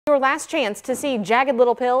Your last chance to see Jagged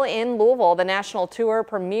Little Pill in Louisville. The national tour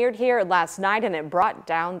premiered here last night and it brought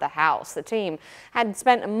down the house. The team had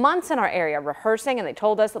spent months in our area rehearsing, and they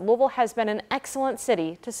told us that Louisville has been an excellent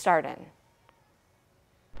city to start in.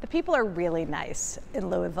 The people are really nice in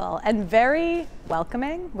Louisville and very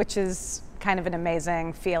welcoming, which is kind of an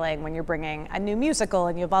amazing feeling when you're bringing a new musical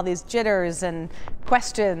and you have all these jitters and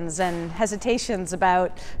questions and hesitations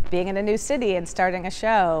about being in a new city and starting a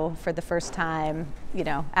show for the first time, you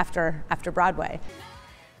know, after Broadway.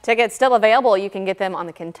 Tickets still available. You can get them on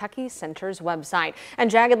the Kentucky Center's website. And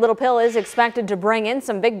Jagged Little Pill is expected to bring in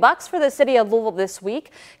some big bucks for the city of Louisville this week.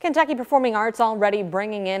 Kentucky Performing Arts already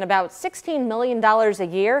bringing in about $16 million a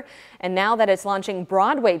year. And now that it's launching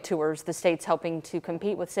Broadway tours, the state's hoping to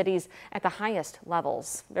compete with cities at the highest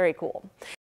levels. Very cool.